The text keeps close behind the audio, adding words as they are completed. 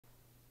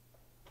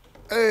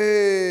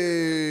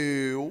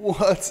Hey,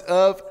 what's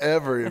up,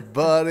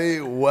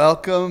 everybody?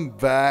 Welcome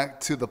back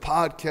to the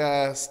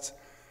podcast.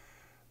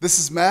 This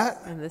is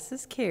Matt. And this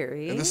is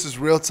Carrie. And this is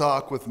Real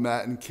Talk with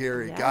Matt and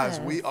Carrie. Yes.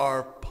 Guys, we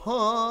are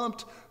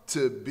pumped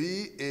to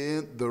be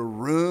in the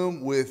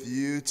room with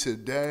you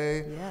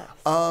today. Yes.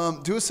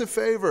 Do us a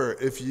favor.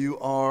 If you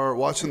are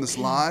watching this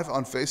live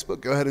on Facebook,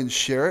 go ahead and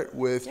share it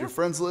with your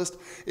friends list.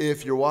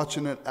 If you're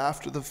watching it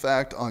after the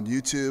fact on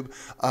YouTube,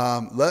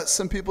 let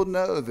some people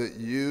know that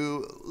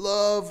you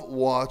love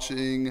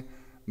watching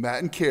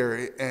Matt and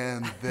Carrie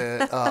and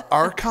that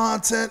our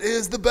content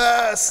is the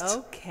best.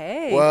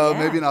 Okay. Well, yeah.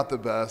 maybe not the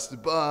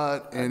best,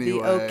 but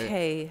anyway. The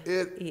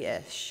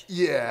okay-ish.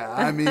 Yeah,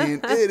 I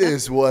mean, it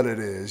is what it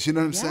is. You know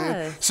what I'm saying?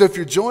 Yes. So if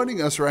you're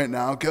joining us right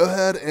now, go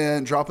ahead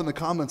and drop in the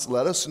comments.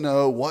 Let us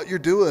know what you're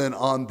doing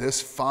on this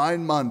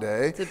fine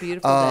Monday. It's a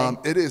beautiful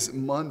day. It is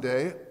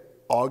Monday,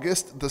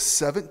 August the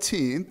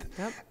 17th,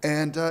 Yep.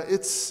 and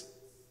it's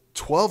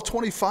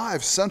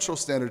 12:25 Central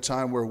Standard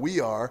Time where we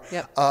are,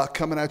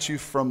 coming at you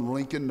from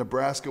Lincoln,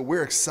 Nebraska.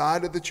 We're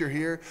excited that you're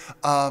here.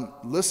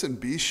 Listen,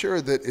 be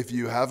sure that if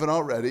you haven't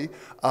already,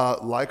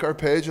 like our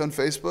page on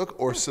Facebook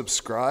or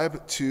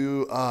subscribe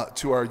to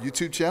our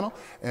YouTube channel,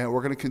 and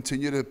we're going to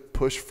continue to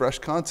push fresh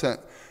content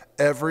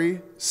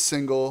every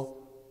single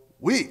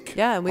week.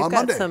 Yeah, and we've got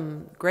Monday.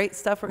 some great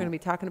stuff we're going to be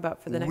talking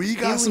about for the next We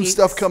few got some weeks.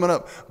 stuff coming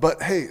up. But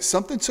hey,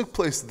 something took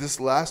place this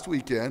last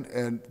weekend,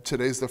 and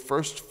today's the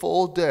first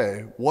full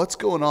day. What's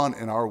going on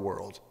in our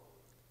world?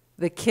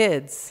 The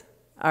kids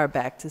are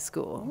back to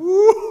school.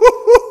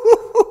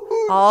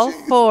 All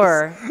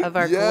four of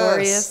our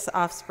glorious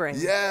offspring.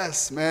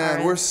 Yes, are man.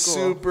 in We're school.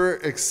 super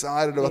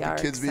excited about We the are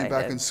kids being back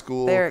excited. in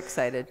school. They're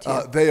excited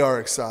too. They are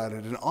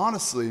excited. And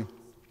honestly,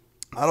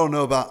 I don't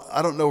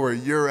know where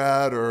you're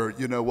at or,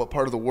 what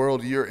part of the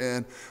world you're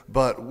in,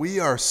 but we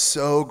are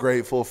so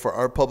grateful for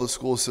our public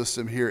school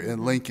system here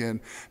in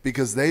Lincoln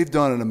because they've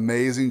done an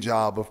amazing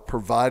job of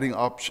providing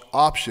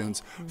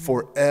options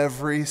for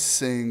every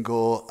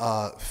single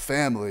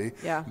family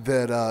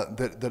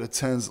that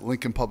attends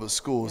Lincoln Public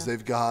Schools. Yeah.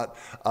 They've got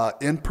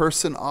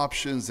in-person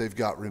options, they've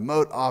got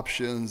remote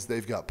options,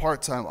 they've got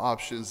part-time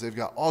options, they've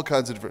got all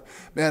kinds of different,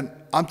 man,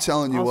 I'm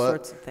telling you All what,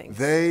 sorts of things.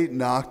 they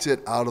knocked it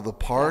out of the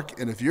park.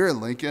 And if you're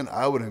in Lincoln,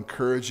 I would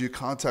encourage you,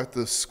 contact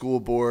the school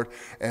board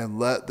and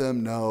let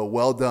them know,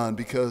 well done,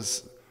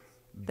 because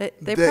They're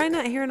probably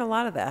not hearing a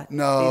lot of that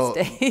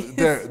these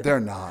days. they're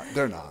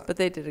not. But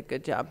they did a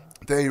good job.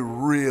 They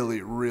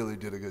really, really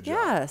did a good job.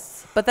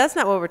 Yes, but that's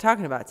not what we're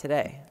talking about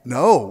today.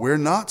 No, we're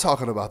not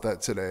talking about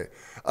that today.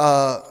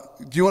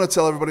 Do you want to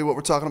tell everybody what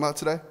we're talking about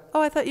today?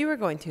 Oh, I thought you were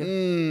going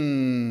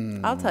to.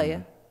 I'll tell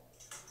you.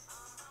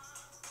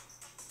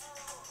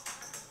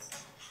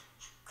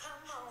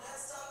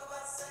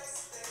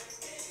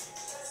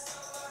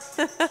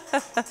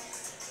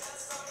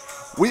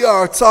 We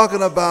are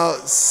talking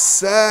about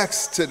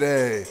sex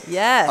today.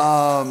 Yes.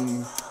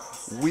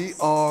 We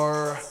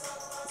are...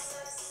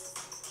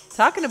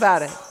 Talking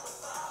about it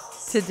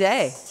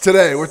today.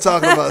 Today, we're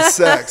talking about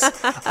sex.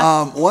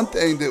 One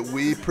thing that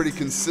we pretty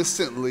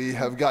consistently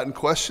have gotten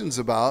questions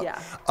about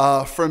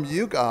from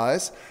you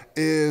guys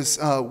is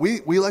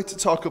we like to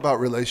talk about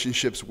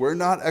relationships. We're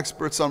not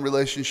experts on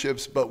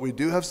relationships, but we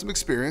do have some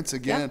experience.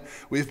 Again,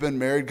 we've been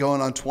married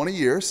going on 20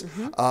 years.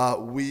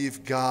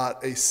 We've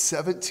got a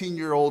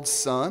 17-year-old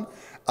son,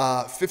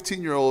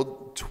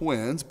 15-year-old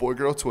twins,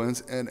 boy-girl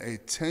twins, and a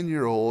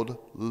 10-year-old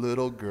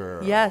little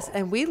girl. Yes,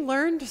 and we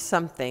learned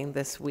something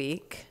this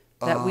week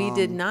that we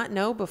did not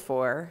know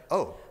before.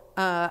 Oh.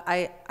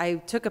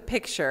 I took a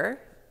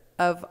picture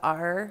of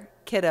our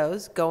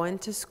kiddos going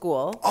to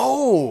school.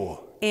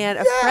 Oh. And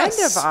a friend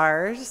of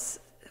ours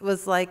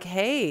was like,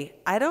 hey,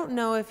 I don't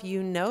know if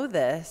you know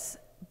this,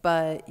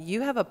 but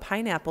you have a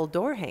pineapple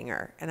door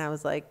hanger. And I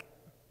was like,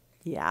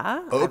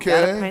 yeah, Okay,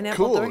 I've got a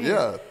pineapple cool. door hanger.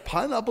 Yeah,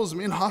 pineapples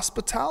mean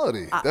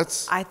hospitality.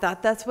 I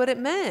thought that's what it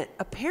meant.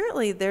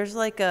 Apparently, there's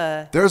like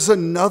There's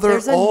another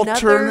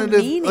alternative,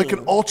 meaning. like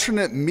an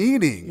alternate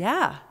meaning.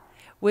 Yeah.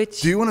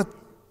 Which Do you want to?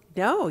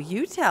 No,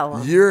 you tell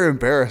them. You're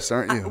embarrassed,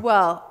 aren't you?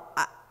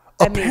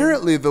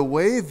 Apparently, the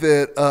way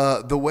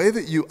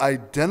that you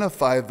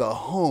identify the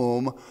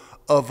home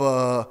of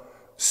a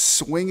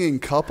swinging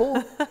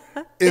couple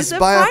is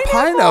by a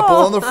pineapple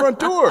on the front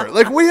door.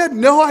 Like, we had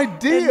no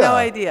idea. No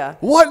idea.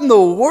 What in the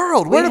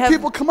world? Where do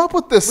people come up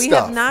with this we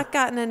stuff? have not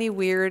gotten any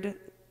weird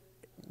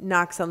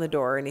knocks on the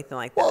door or anything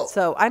like that. Well,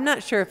 so I'm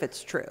not sure if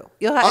it's true.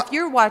 You'll have, if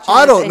you're watching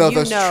I this don't and know if you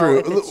that's know true.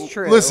 if it's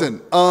true.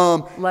 Listen,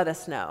 let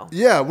us know.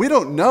 yeah, we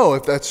don't know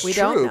if that's We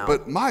true, don't know.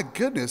 but my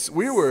goodness,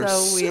 we were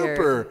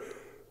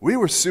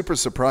super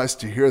surprised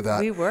to hear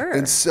that. We were.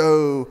 And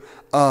so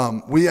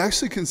we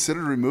actually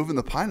considered removing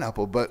the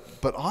pineapple, but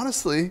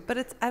honestly,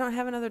 But I don't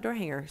have another door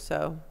hanger,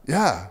 so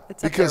yeah,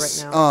 it's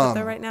because up there right now. It's up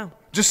there right now.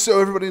 Just so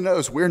everybody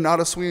knows, we're not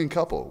a swinging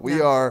couple.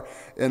 We are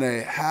in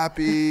a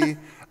happy,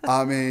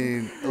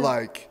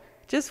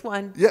 Just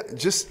one. yeah,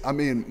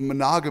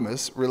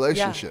 monogamous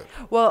relationship.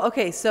 Yeah. Well,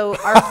 okay, so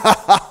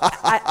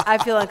I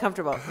feel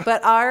uncomfortable,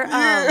 but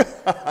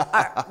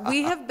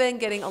we have been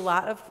getting a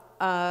lot of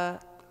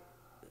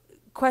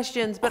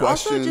questions, but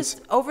also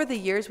just over the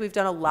years, we've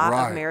done a lot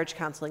of marriage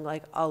counseling,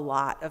 like a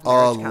lot of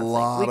marriage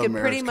counseling. We could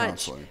pretty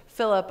much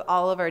fill up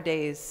all of our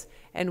days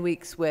and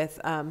weeks with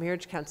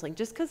marriage counseling,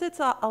 just because it's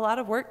a lot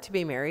of work to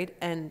be married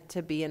and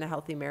to be in a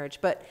healthy marriage.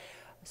 But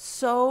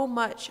so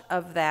much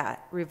of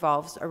that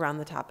revolves around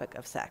the topic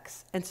of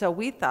sex. And so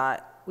we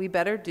thought we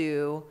better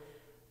do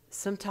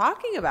some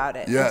talking about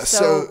it. Yeah,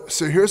 so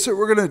here's what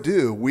we're going to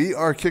do. We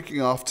are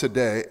kicking off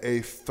today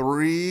a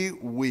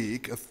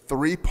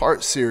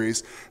 3-part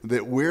series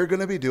that we're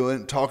going to be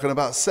talking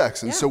about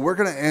sex. And so we're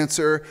going to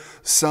answer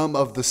some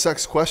of the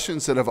sex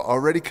questions that have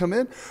already come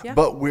in,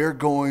 but we're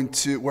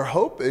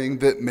hoping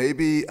that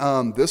maybe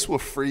this will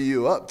free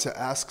you up to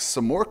ask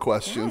some more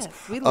questions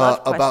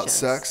about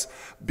sex,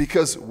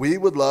 because we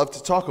would love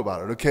to talk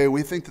about it, okay?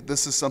 We think that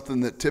this is something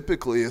that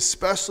typically,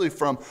 especially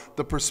from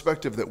the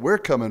perspective that we're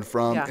coming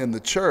from in the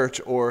church,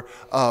 or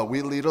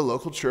we lead a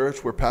local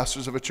church, we're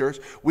pastors of a church,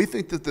 we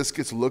think that this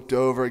gets looked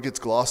over, it gets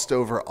glossed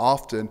over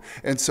often,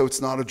 and so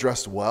it's not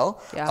addressed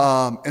well.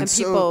 And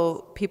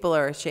people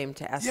are ashamed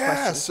to ask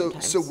questions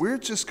sometimes. So we're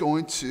just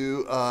going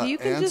to you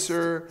can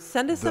answer just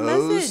send us a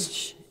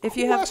message. If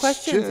you have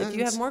questions, if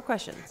you have more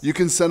questions. You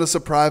can send us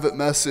a private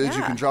message.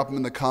 You can drop them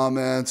in the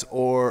comments,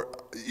 or,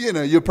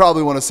 you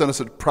probably want to send us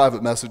a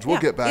private message. We'll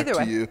get back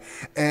to you,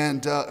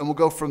 and we'll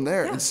go from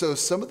there. And so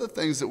some of the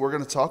things that we're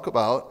going to talk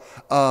about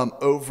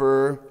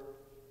over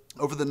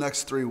the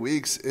next 3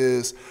 weeks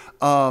is,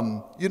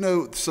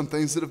 some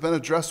things that have been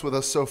addressed with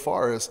us so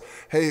far is,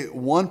 hey,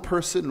 one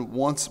person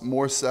wants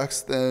more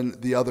sex than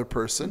the other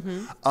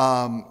person.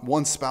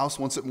 One spouse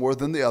wants it more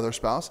than the other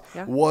spouse.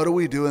 What do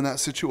we do in that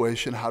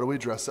situation? How do we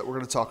address that? We're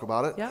going to talk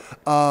about it.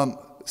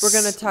 We're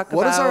going to talk about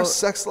what does our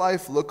sex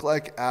life look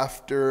like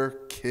after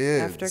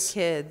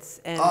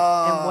kids? And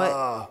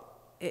what...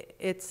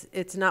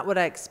 It's not what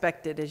I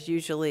expected is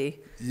usually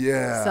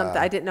something.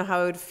 I didn't know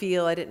how I would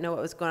feel. I didn't know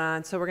what was going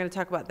on. So we're going to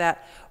talk about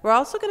that. We're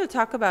also going to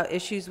talk about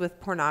issues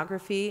with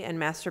pornography and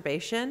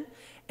masturbation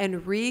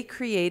and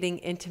recreating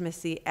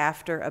intimacy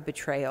after a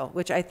betrayal,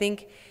 which I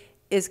think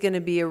is going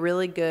to be a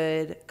really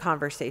good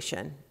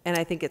conversation. And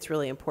I think it's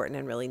really important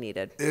and really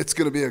needed. It's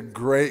going to be a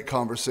great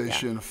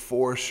conversation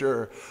for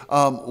sure.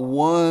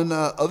 One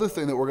other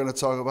thing that we're going to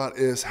talk about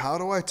is, how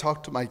do I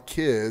talk to my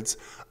kids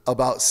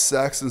about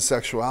sex and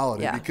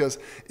sexuality? Because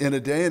in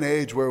a day and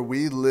age where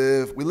we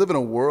live in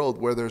a world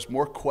where there's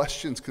more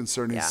questions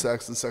concerning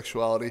sex and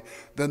sexuality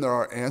than there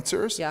are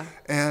answers.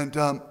 And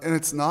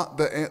it's not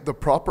the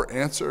proper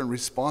answer and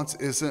response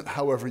isn't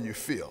however you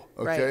feel.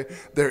 Okay,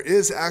 there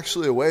is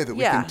actually a way that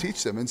we can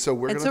teach them, and so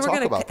we're going to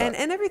talk about that.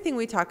 And everything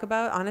we talk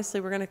about,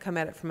 honestly, we're going to come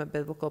at it from a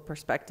biblical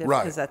perspective,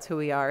 because that's who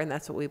we are and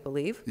that's what we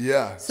believe.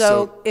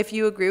 So if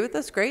you agree with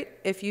us, great.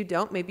 If you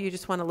don't, maybe you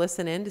just want to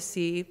listen in to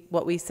see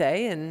what we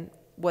say and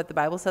what the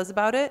Bible says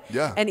about it.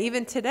 And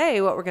even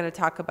today, what we're going to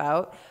talk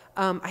about,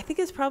 I think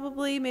is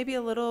probably maybe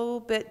a little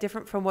bit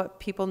different from what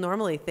people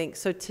normally think.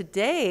 So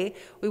today,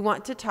 we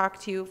want to talk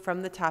to you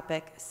from the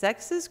topic,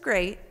 sex is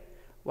great,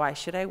 why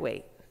should I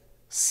wait?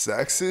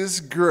 Sex is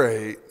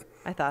great.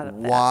 I thought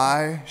of that.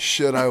 Why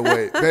should I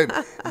wait? Babe,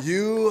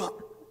 you're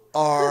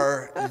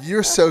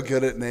so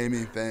good at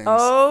naming things.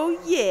 Oh,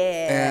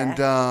 yeah. And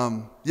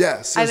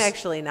yes. I'm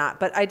actually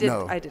not, but I did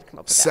come up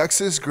with that.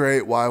 Sex is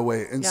great, why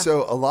wait? And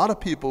so a lot of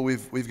people,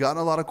 we've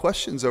gotten a lot of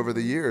questions over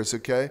the years,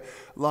 okay?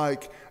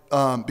 Like,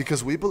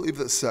 because we believe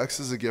that sex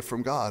is a gift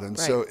from God. And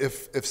so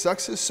if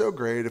sex is so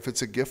great, if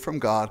it's a gift from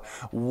God,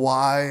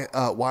 why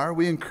are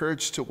we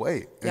encouraged to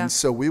wait? And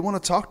so we want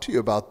to talk to you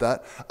about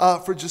that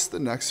for just the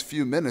next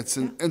few minutes.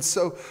 And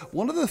so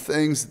one of the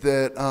things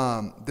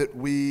that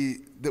we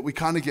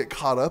kind of get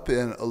caught up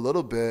in a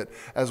little bit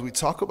as we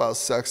talk about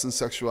sex and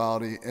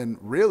sexuality, and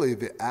really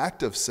the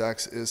act of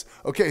sex is,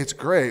 okay, it's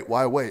great,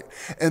 why wait?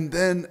 And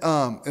then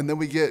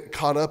we get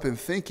caught up in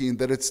thinking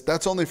that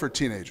that's only for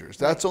teenagers.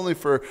 That's only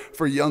for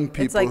young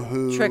people. It's like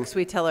tricks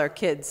we tell our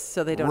kids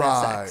so they don't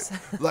have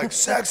sex. Like,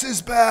 sex is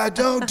bad,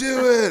 don't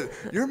do it.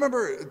 You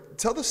remember,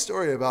 tell the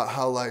story about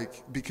how,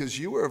 because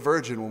you were a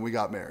virgin when we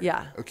got married.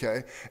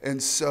 Okay?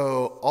 And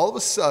so all of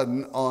a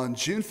sudden on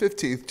June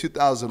 15th,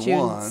 2001.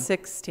 June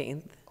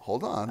 16th.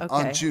 Hold on. Okay.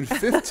 On June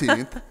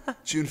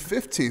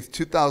 15th,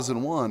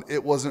 2001,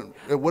 it wouldn't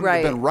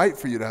have been right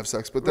for you to have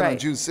sex. But then on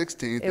June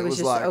 16th, it was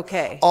just like,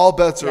 okay, all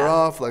bets are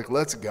off. Like,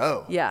 let's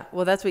go. Yeah.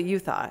 Well, that's what you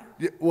thought.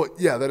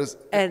 Yeah, that is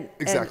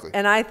exactly.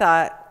 And I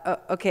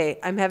thought, okay,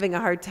 I'm having a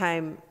hard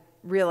time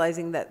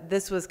realizing that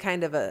this was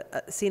kind of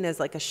seen as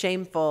like a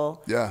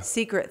shameful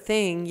secret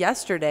thing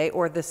yesterday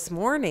or this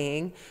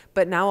morning,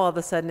 but now all of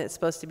a sudden it's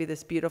supposed to be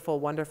this beautiful,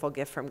 wonderful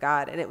gift from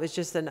God. And it was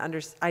just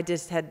I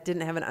just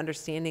didn't have an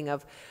understanding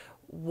of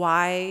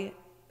why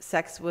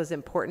sex was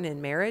important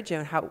in marriage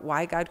and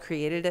why God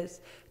created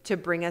it to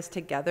bring us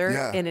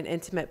together in an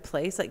intimate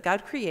place. Like,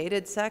 God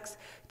created sex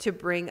to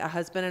bring a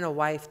husband and a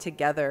wife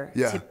together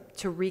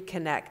to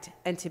reconnect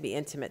and to be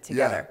intimate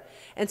together.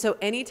 And so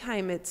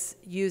anytime it's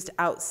used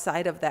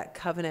outside of that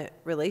covenant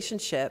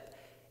relationship,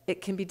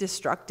 it can be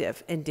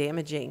destructive and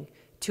damaging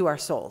to our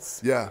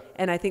souls.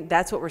 And I think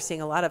that's what we're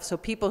seeing a lot of. So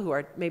people who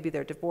are, maybe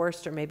they're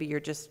divorced, or maybe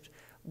you're just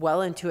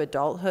well into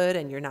adulthood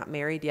and you're not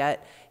married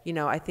yet,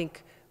 I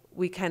think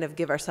we kind of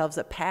give ourselves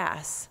a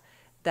pass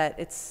that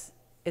it's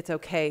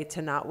okay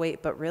to not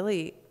wait. But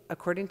really,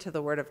 according to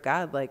the Word of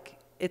God, like,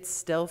 it's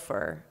still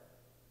for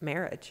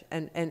marriage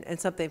and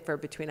something for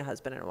between a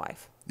husband and a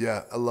wife.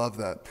 Yeah, I love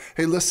that.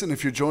 Hey, listen,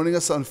 if you're joining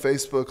us on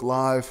Facebook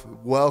Live,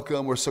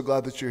 welcome. We're so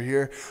glad that you're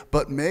here.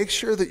 But make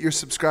sure that you're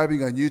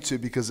subscribing on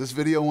YouTube, because this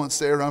video won't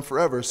stay around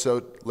forever.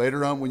 So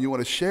later on, when you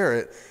want to share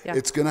it,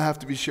 it's going to have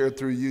to be shared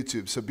through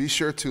YouTube. So be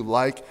sure to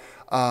like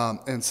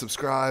and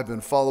subscribe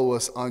and follow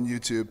us on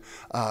YouTube,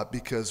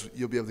 because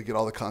you'll be able to get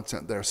all the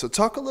content there. So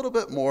talk a little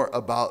bit more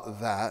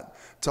about that.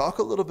 Talk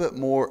a little bit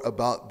more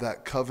about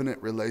that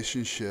covenant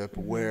relationship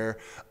where,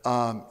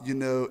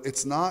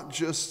 it's not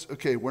just,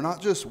 we're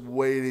not just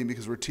waiting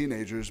because we're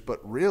teenagers, but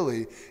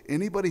really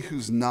anybody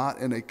who's not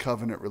in a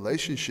covenant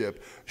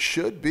relationship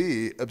should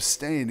be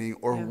abstaining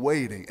or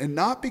waiting. And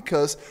not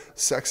because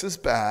sex is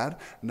bad,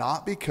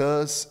 not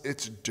because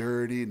it's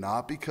dirty,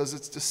 not because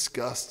it's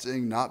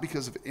disgusting, not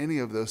because of any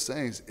of those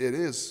things. It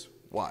is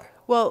why?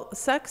 Well,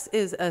 sex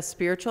is a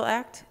spiritual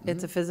act.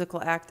 It's a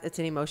physical act. It's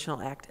an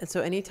emotional act. And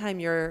so anytime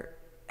you're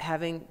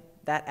having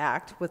that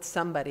act with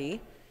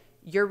somebody,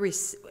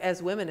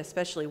 as women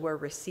especially, we're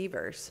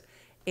receivers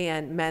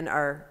and men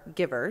are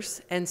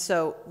givers. And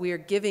so we are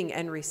giving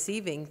and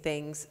receiving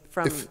things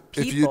from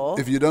people.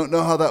 If you don't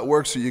know how that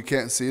works or you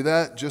can't see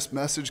that, just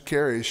message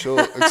Carrie. She'll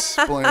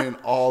explain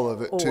all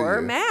of it to you.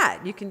 Or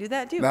Matt. You can do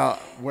that too. No,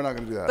 we're not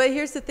going to do that. But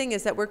here's the thing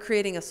is that we're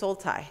creating a soul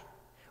tie.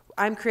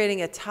 I'm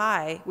creating a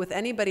tie with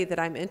anybody that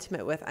I'm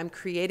intimate with. I'm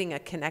creating a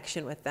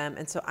connection with them.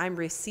 And so I'm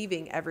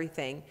receiving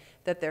everything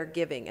that they're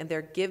giving, and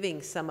they're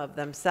giving some of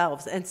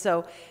themselves. And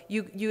so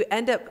you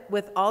end up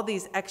with all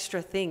these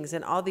extra things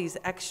and all these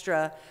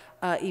extra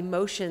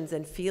emotions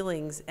and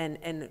feelings.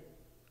 And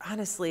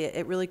honestly,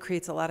 it really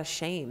creates a lot of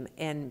shame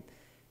and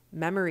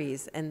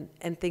memories and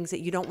things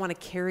that you don't want to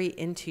carry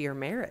into your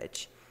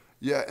marriage.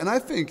 Yeah, and I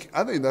think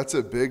that's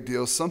a big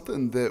deal,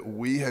 something that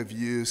we have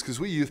used, because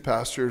we youth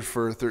pastored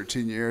for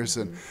 13 years,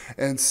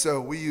 and so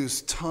we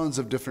use tons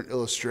of different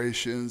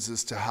illustrations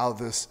as to how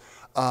this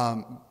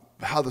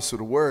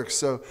would work.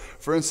 So,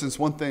 for instance,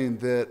 one thing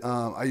that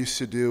I used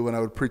to do when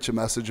I would preach a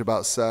message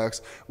about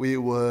sex, we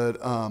would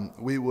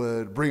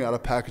bring out a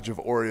package of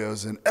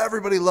Oreos, and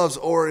everybody loves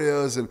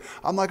Oreos, and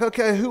I'm like,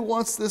 okay, who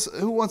wants this?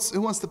 Who wants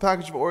the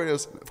package of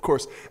Oreos? And of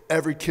course,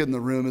 every kid in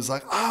the room is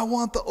like, I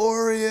want the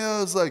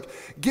Oreos. Like,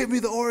 give me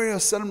the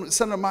Oreos.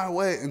 Send them my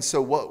way. And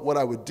so what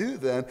I would do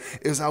then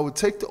is I would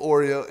take the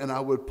Oreo and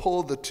I would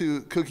pull the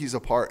two cookies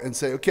apart and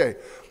say, okay,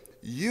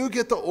 you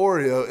get the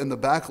Oreo in the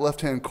back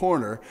left-hand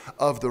corner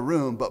of the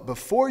room, but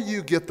before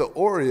you get the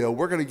Oreo,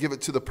 we're going to give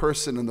it to the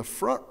person in the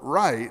front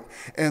right,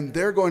 and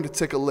they're going to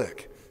take a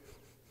lick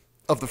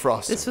of the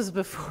frosting. This was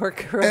before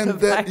coronavirus. And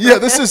then,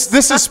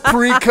 this is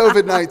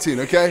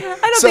pre-COVID-19, okay? I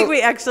don't think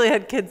we actually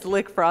had kids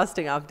lick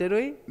frosting off, did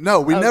we? No,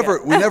 we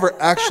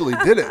never actually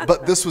did it,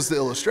 but this was the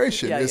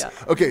illustration.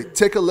 Okay,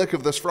 take a lick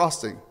of this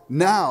frosting.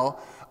 Now,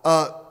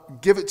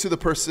 give it to the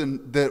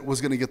person that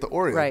was going to get the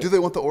Oreo. Right. Do they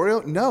want the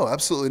Oreo? No,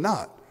 absolutely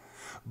not.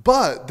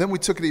 But then we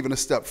took it even a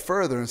step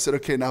further and said,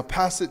 okay, now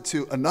pass it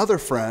to another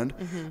friend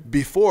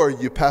before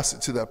you pass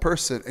it to that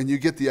person. And you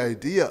get the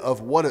idea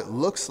of what it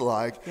looks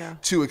like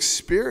to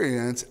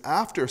experience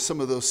after some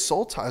of those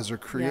soul ties are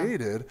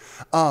created.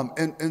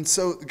 And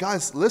so,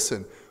 guys,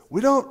 listen, we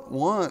don't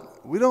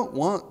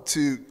want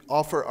to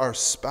offer our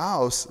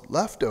spouse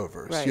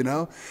leftovers,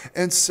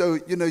 And so,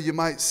 you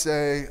might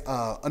say,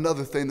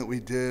 another thing that we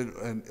did,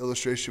 an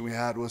illustration we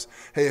had was,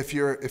 hey, if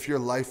your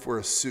life were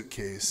a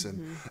suitcase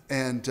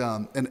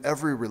and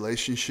every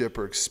relationship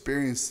or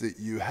experience that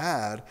you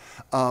had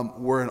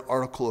were an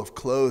article of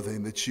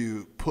clothing that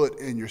you put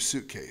in your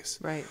suitcase.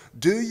 Right.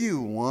 Do you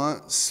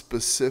want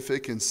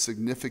specific and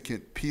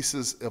significant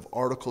pieces of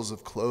articles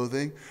of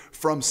clothing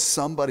from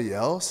somebody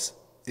else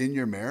in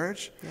your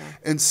marriage?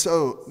 And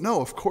so,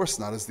 no, of course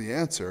not is the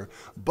answer.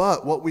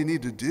 But what we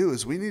need to do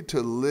is we need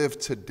to live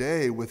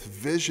today with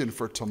vision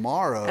for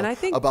tomorrow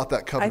about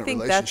that covenant relationship. I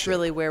think that's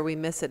really where we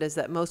miss it, is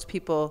that most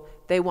people,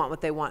 they want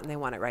what they want and they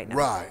want it right now.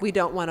 Right. We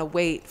don't want to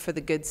wait for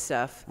the good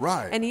stuff.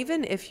 Right. And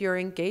even if you're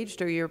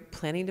engaged or you're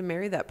planning to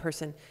marry that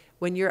person,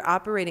 when you're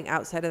operating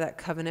outside of that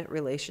covenant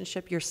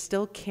relationship, you're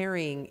still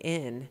carrying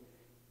in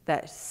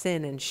that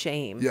sin and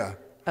shame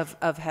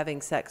of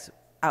having sex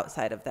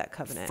outside of that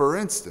covenant. For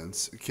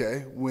instance,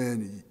 okay,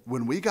 when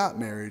we got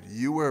married,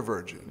 you were a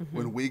virgin.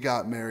 When we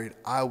got married,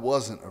 I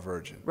wasn't a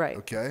virgin. Right.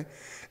 Okay?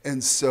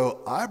 And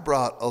so I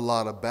brought a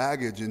lot of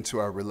baggage into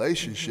our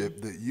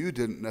relationship that you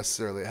didn't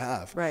necessarily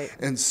have. Right.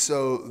 And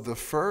so it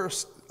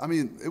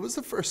was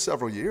the first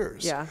several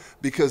years. Yeah.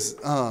 Because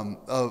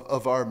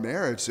of our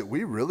marriage that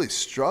we really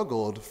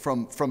struggled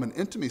from an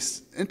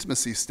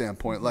intimacy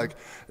standpoint. Like,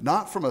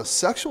 not from a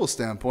sexual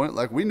standpoint.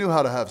 Like, we knew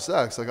how to have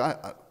sex. Like,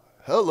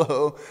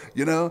 hello,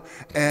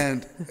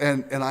 and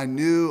I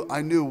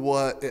knew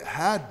what it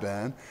had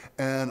been,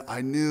 and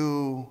I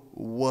knew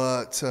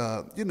what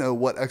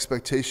what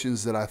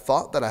expectations that I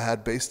thought that I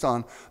had based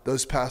on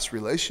those past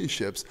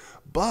relationships.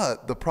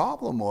 But the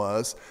problem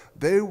was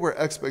they were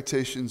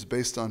expectations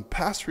based on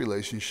past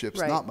relationships,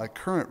 not my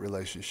current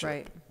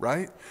relationship.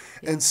 Right?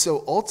 Yeah. And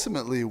so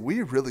ultimately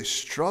we really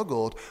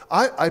struggled.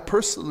 I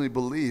personally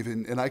believe,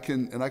 and I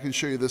can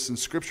show you this in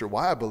scripture,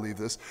 why I believe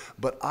this,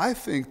 but I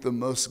think the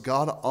most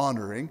God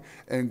honoring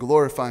and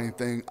glorifying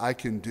thing I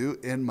can do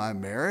in my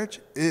marriage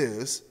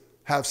is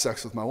have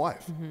sex with my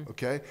wife,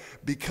 okay?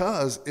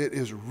 Because it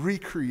is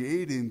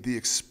recreating the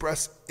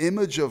express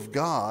image of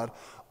God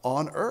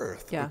on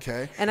earth,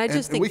 okay? And I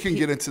just think we can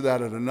get into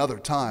that at another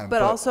time.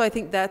 But also I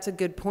think that's a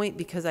good point,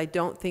 because I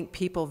don't think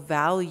people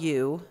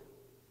value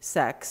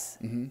sex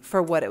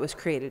for what it was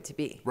created to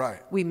be.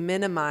 Right. We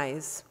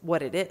minimize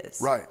what it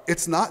is. Right.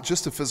 It's not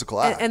just a physical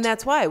act. And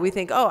that's why we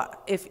think, oh,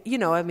 if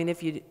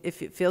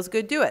it feels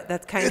good, do it.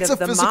 That's kind of the motto.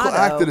 It's a physical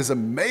act that is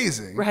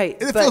amazing. Right.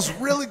 And it feels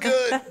really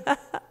good.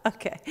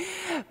 Okay.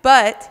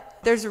 But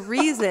there's a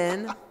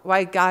reason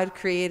why God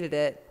created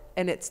it,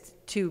 and it's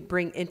to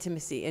bring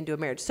intimacy into a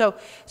marriage. So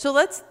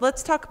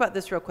let's talk about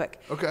this real quick.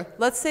 Okay.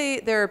 Let's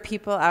say there are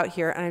people out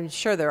here, and I'm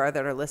sure there are,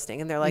 that are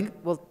listening, and they're like,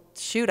 well,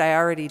 shoot, I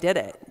already did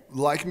it.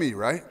 Like me,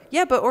 right?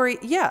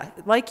 Yeah,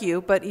 like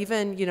you, but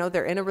even,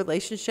 they're in a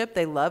relationship,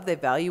 they love, they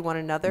value one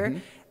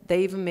another.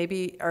 They even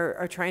maybe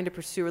are trying to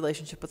pursue a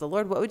relationship with the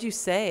Lord. What would you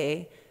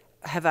say?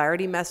 Have I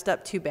already messed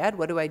up too bad?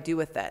 What do I do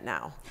with that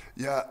now?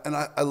 Yeah, and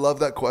I love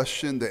that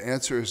question. The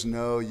answer is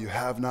no, you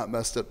have not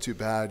messed up too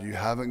bad. You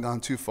haven't gone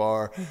too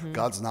far.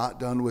 God's not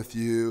done with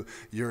you.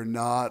 You're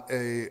not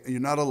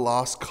a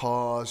lost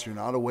cause. You're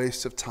not a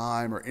waste of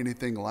time or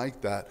anything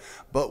like that.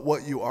 But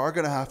what you are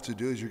going to have to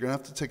do is you're going to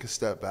have to take a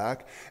step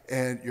back,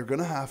 and you're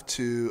going to have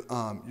to,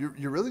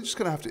 you're really just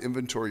going to have to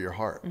inventory your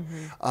heart.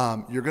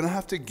 You're going to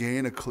have to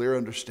gain a clear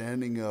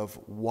understanding of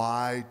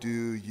why do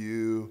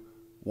you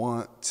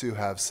want to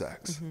have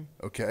sex,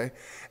 okay?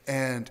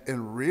 And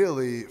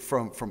really,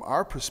 from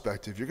our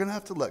perspective, you're going to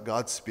have to let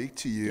God speak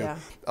to you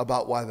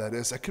about why that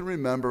is. I can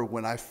remember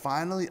when I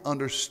finally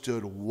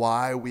understood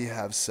why we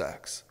have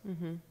sex,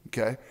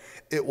 okay?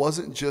 It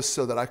wasn't just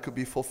so that I could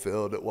be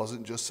fulfilled. It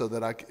wasn't just so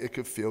that it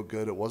could feel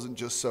good. It wasn't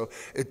just so,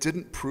 it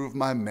didn't prove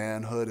my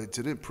manhood. It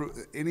didn't prove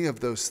any of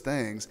those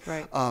things.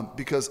 Right.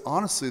 Because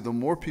honestly, the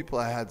more people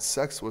I had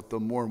sex with, the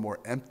more and more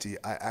empty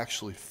I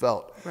actually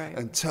felt,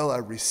 until I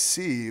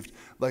received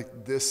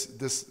like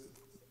this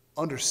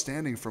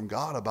understanding from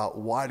God about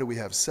why do we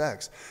have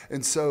sex.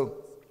 And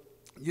so,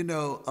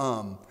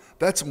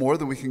 that's more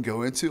than we can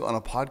go into on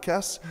a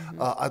podcast.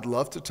 I'd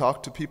love to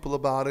talk to people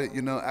about it.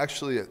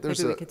 Actually,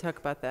 maybe we could talk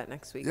about that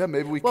next week. Yeah,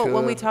 maybe we could. Well,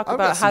 when we talk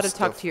about how to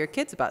talk to your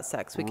kids about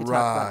sex, we can talk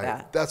about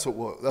that. That's what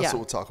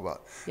we'll talk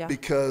about. Yeah.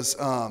 Because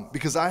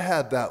I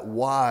had that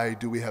why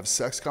do we have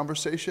sex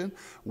conversation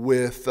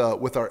with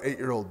our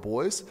 8-year-old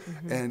boys,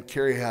 and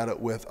Carrie had it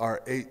with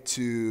our 8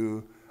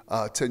 to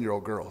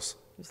 10-year-old girls.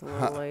 Just a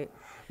little late.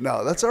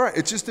 No, that's all right.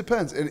 It just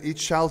depends. And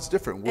each child's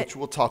different, which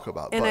we'll talk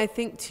about. And I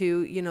think,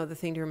 too, the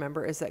thing to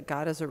remember is that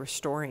God is a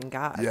restoring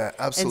God. Yeah,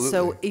 absolutely. And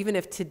so even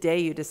if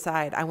today you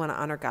decide, I want to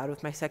honor God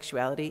with my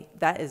sexuality,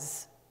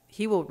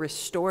 He will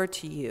restore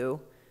to you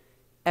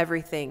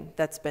everything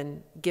that's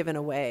been given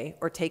away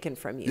or taken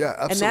from you. Yeah,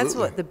 absolutely. And that's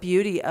what the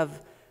beauty of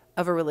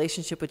a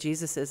relationship with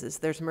Jesus is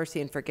there's mercy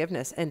and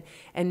forgiveness. And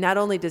not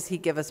only does He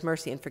give us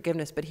mercy and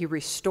forgiveness, but He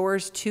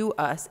restores to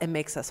us and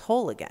makes us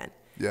whole again.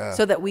 Yeah.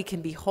 So that we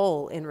can be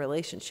whole in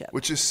relationship.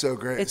 Which is so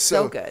great. It's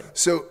so good.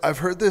 So I've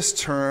heard this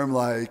term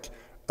like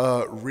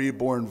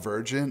reborn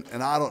virgin,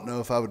 and I don't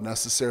know if I would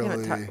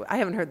necessarily... I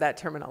haven't heard that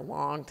term in a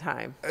long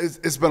time.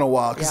 It's been a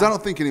while, because I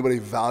don't think anybody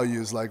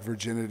values like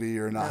virginity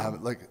or not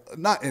having, like,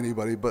 not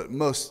anybody, but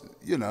most,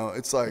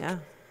 it's like... Yeah.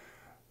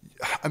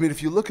 I mean,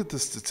 if you look at the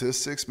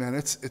statistics, man,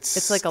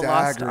 it's like a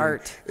lost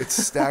art. It's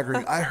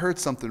staggering. I heard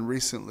something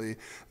recently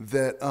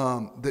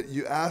that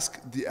you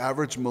ask the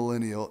average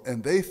millennial,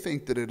 and they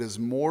think that it is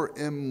more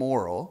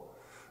immoral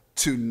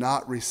to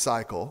not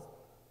recycle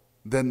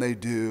than they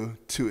do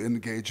to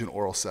engage in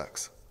oral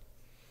sex.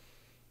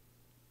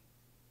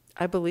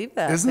 I believe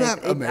that. Isn't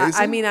that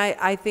amazing?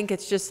 I think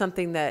it's just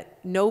something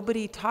that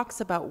nobody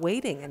talks about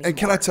waiting anymore. And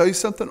can I tell you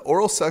something?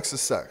 Oral sex is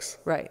sex.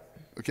 Right.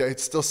 Okay,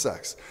 it's still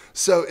sex.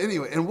 So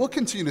anyway, and we'll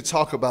continue to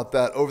talk about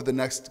that over the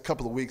next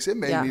couple of weeks. It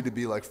may need to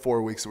be like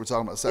 4 weeks that we're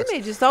talking about sex. We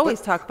may just always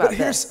talk about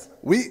this.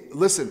 We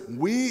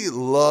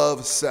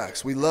love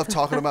sex. We love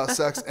talking about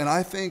sex, and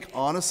I think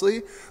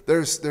honestly,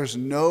 there's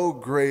no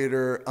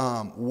greater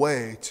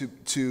way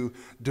to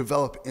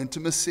develop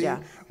intimacy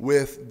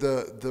with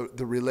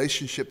the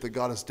relationship that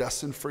God has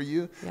destined for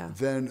you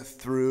than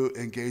through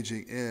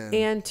engaging in,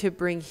 and to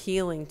bring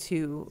healing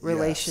to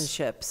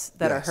relationships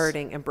that are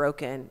hurting and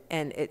broken.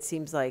 And it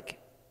seems like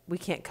we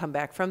can't come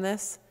back from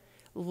this.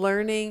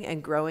 Learning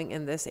and growing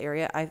in this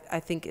area, I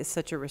think, is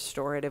such a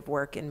restorative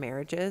work in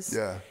marriages.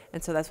 Yeah.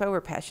 And so that's why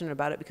we're passionate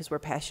about it, because we're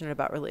passionate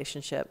about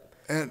relationship.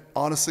 And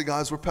honestly,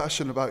 guys, we're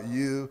passionate about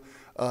you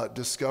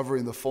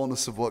discovering the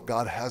fullness of what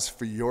God has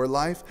for your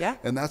life. Yeah.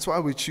 And that's why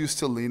we choose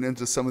to lean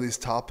into some of these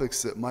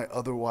topics that might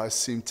otherwise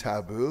seem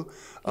taboo,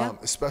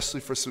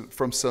 especially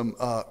from some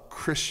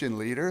Christian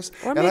leaders.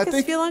 Or make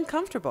us feel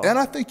uncomfortable. And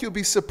I think you'll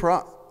be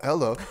surprised.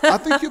 I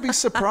think you'll be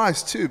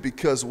surprised too,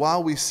 because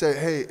while we say,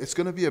 hey, it's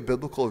going to be a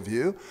biblical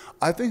view,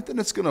 I think that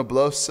it's going to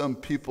blow some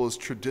people's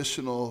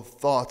traditional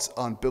thoughts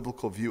on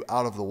biblical view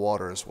out of the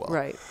water as well.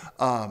 Right.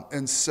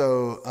 And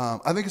so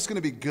I think it's going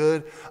to be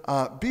good.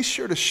 Be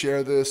sure to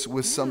share this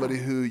with somebody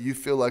who you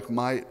feel like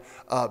might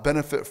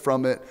benefit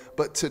from it.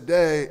 But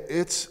today,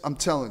 I'm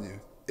telling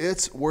you,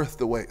 it's worth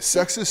the wait.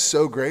 Sex is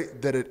so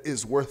great that it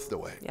is worth the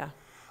wait. Yeah.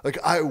 Like,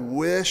 I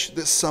wish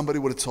that somebody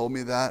would have told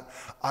me that.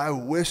 I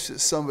wish that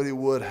somebody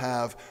would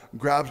have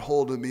grabbed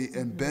hold of me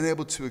and been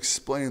able to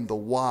explain the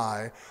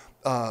why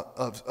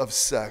of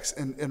sex.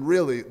 And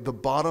really, the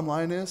bottom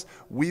line is,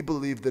 we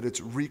believe that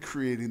it's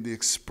recreating the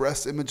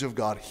express image of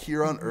God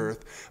here on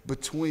earth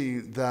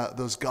between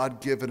those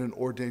God-given and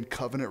ordained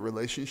covenant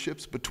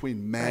relationships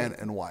between man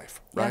and wife,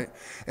 right?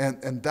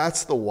 And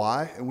that's the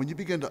why. And when you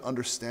begin to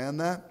understand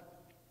that,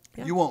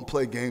 you won't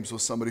play games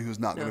with somebody who's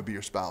not going to be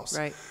your spouse.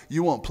 Right.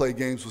 You won't play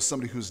games with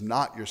somebody who's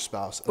not your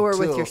spouse. Or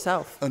with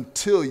yourself.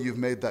 Until you've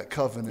made that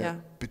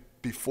covenant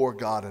before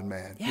God and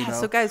man. Yeah, you know?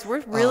 So guys,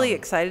 we're really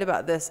excited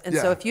about this. And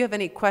so yeah. if you have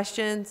any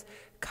questions,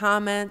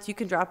 comments, you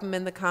can drop them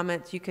in the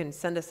comments. You can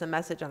send us a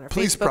message on our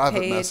Please Facebook private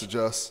page. message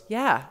us.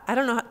 Yeah. I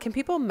don't know. Can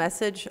people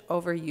message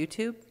over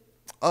YouTube?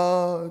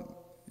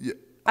 Yeah.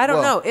 I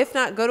don't know. If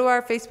not, go to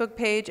our Facebook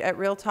page at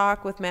Real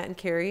Talk with Matt and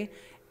Carrie.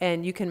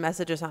 And you can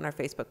message us on our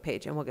Facebook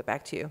page, and we'll get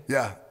back to you.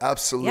 Yeah,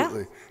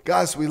 absolutely.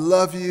 Guys, we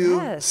love you.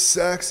 Yes.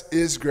 Sex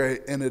is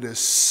great, and it is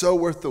so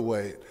worth the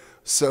wait.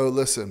 So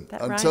listen,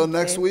 until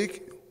next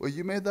week. Well,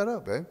 you made that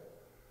up, babe.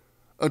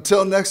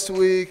 Until next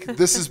week,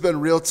 this has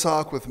been Real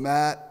Talk with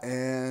Matt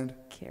and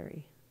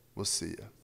Carrie. We'll see you.